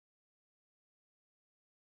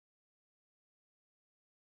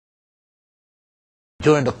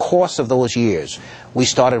During the course of those years, we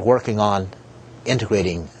started working on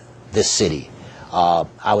integrating this city.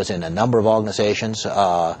 I was in a number of organizations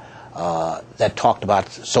that talked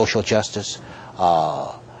about social justice,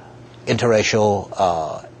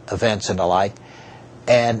 interracial events and the like.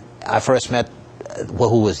 And I first met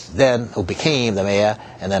who became the mayor,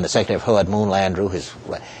 and then the secretary of HUD, Moon Landrieu.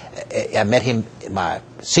 I met him in my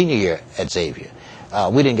senior year at Xavier.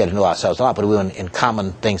 We didn't get to know ourselves a lot, but we were in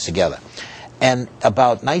common things together. And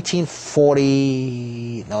about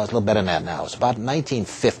 1940, no, it's a little better than that now. It's about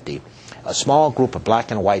 1950, a small group of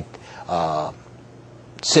black and white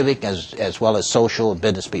civic as well as social and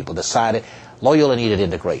business people decided Loyola needed to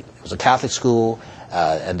integrate. It was a Catholic school,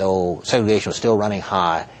 and though segregation was still running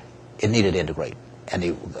high, it needed to integrate. And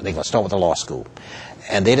they're going to start with the law school.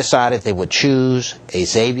 And they decided they would choose a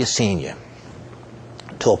Xavier senior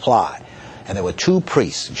to apply. And there were two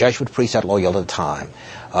priests, Jesuit priests at Loyola at the time,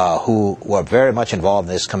 who were very much involved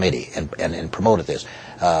in this committee and promoted this,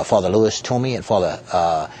 Father Louis Toomey and Father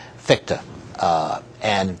Fichter.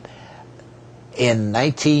 And in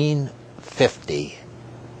 1950,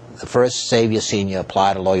 the first Xavier senior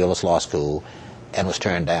applied to Loyola's law school and was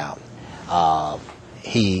turned down.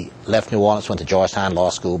 He left New Orleans, went to Georgetown Law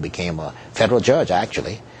School, became a federal judge,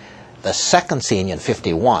 actually. The second senior in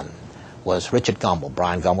 51 was Richard Gumbel,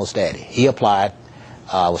 Brian Gumbel's daddy. He applied,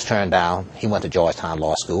 was turned down. He went to Georgetown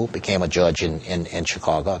Law School, became a judge in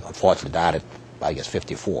Chicago. Unfortunately died at, I guess,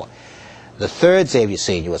 54. The third Xavier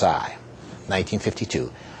senior was I,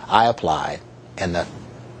 1952. I applied, and the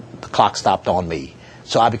clock stopped on me.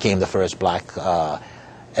 So I became the first black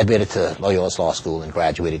admitted to Loyola's Law School and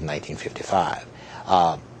graduated in 1955.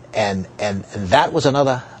 And that was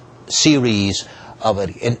another series of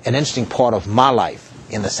an interesting part of my life,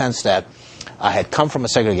 in the sense that I had come from a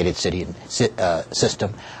segregated city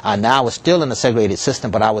system. I now was still in a segregated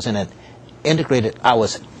system, but I was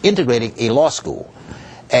integrating a law school.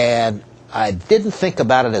 And I didn't think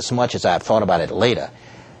about it as much as I thought about it later,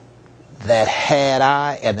 that had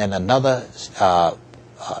I and then another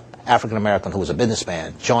African American who was a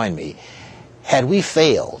businessman joined me, had we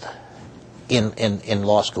failed in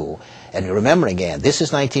law school, and remember again, this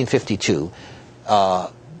is 1952,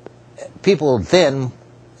 people then,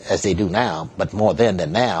 as they do now, but more then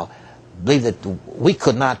than now, believed that we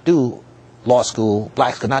could not do law school,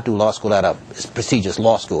 blacks could not do law school at a prestigious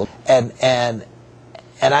law school. And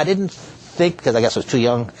I didn't think, because I guess I was too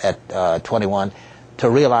young at 21, to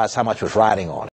realize how much was riding on it.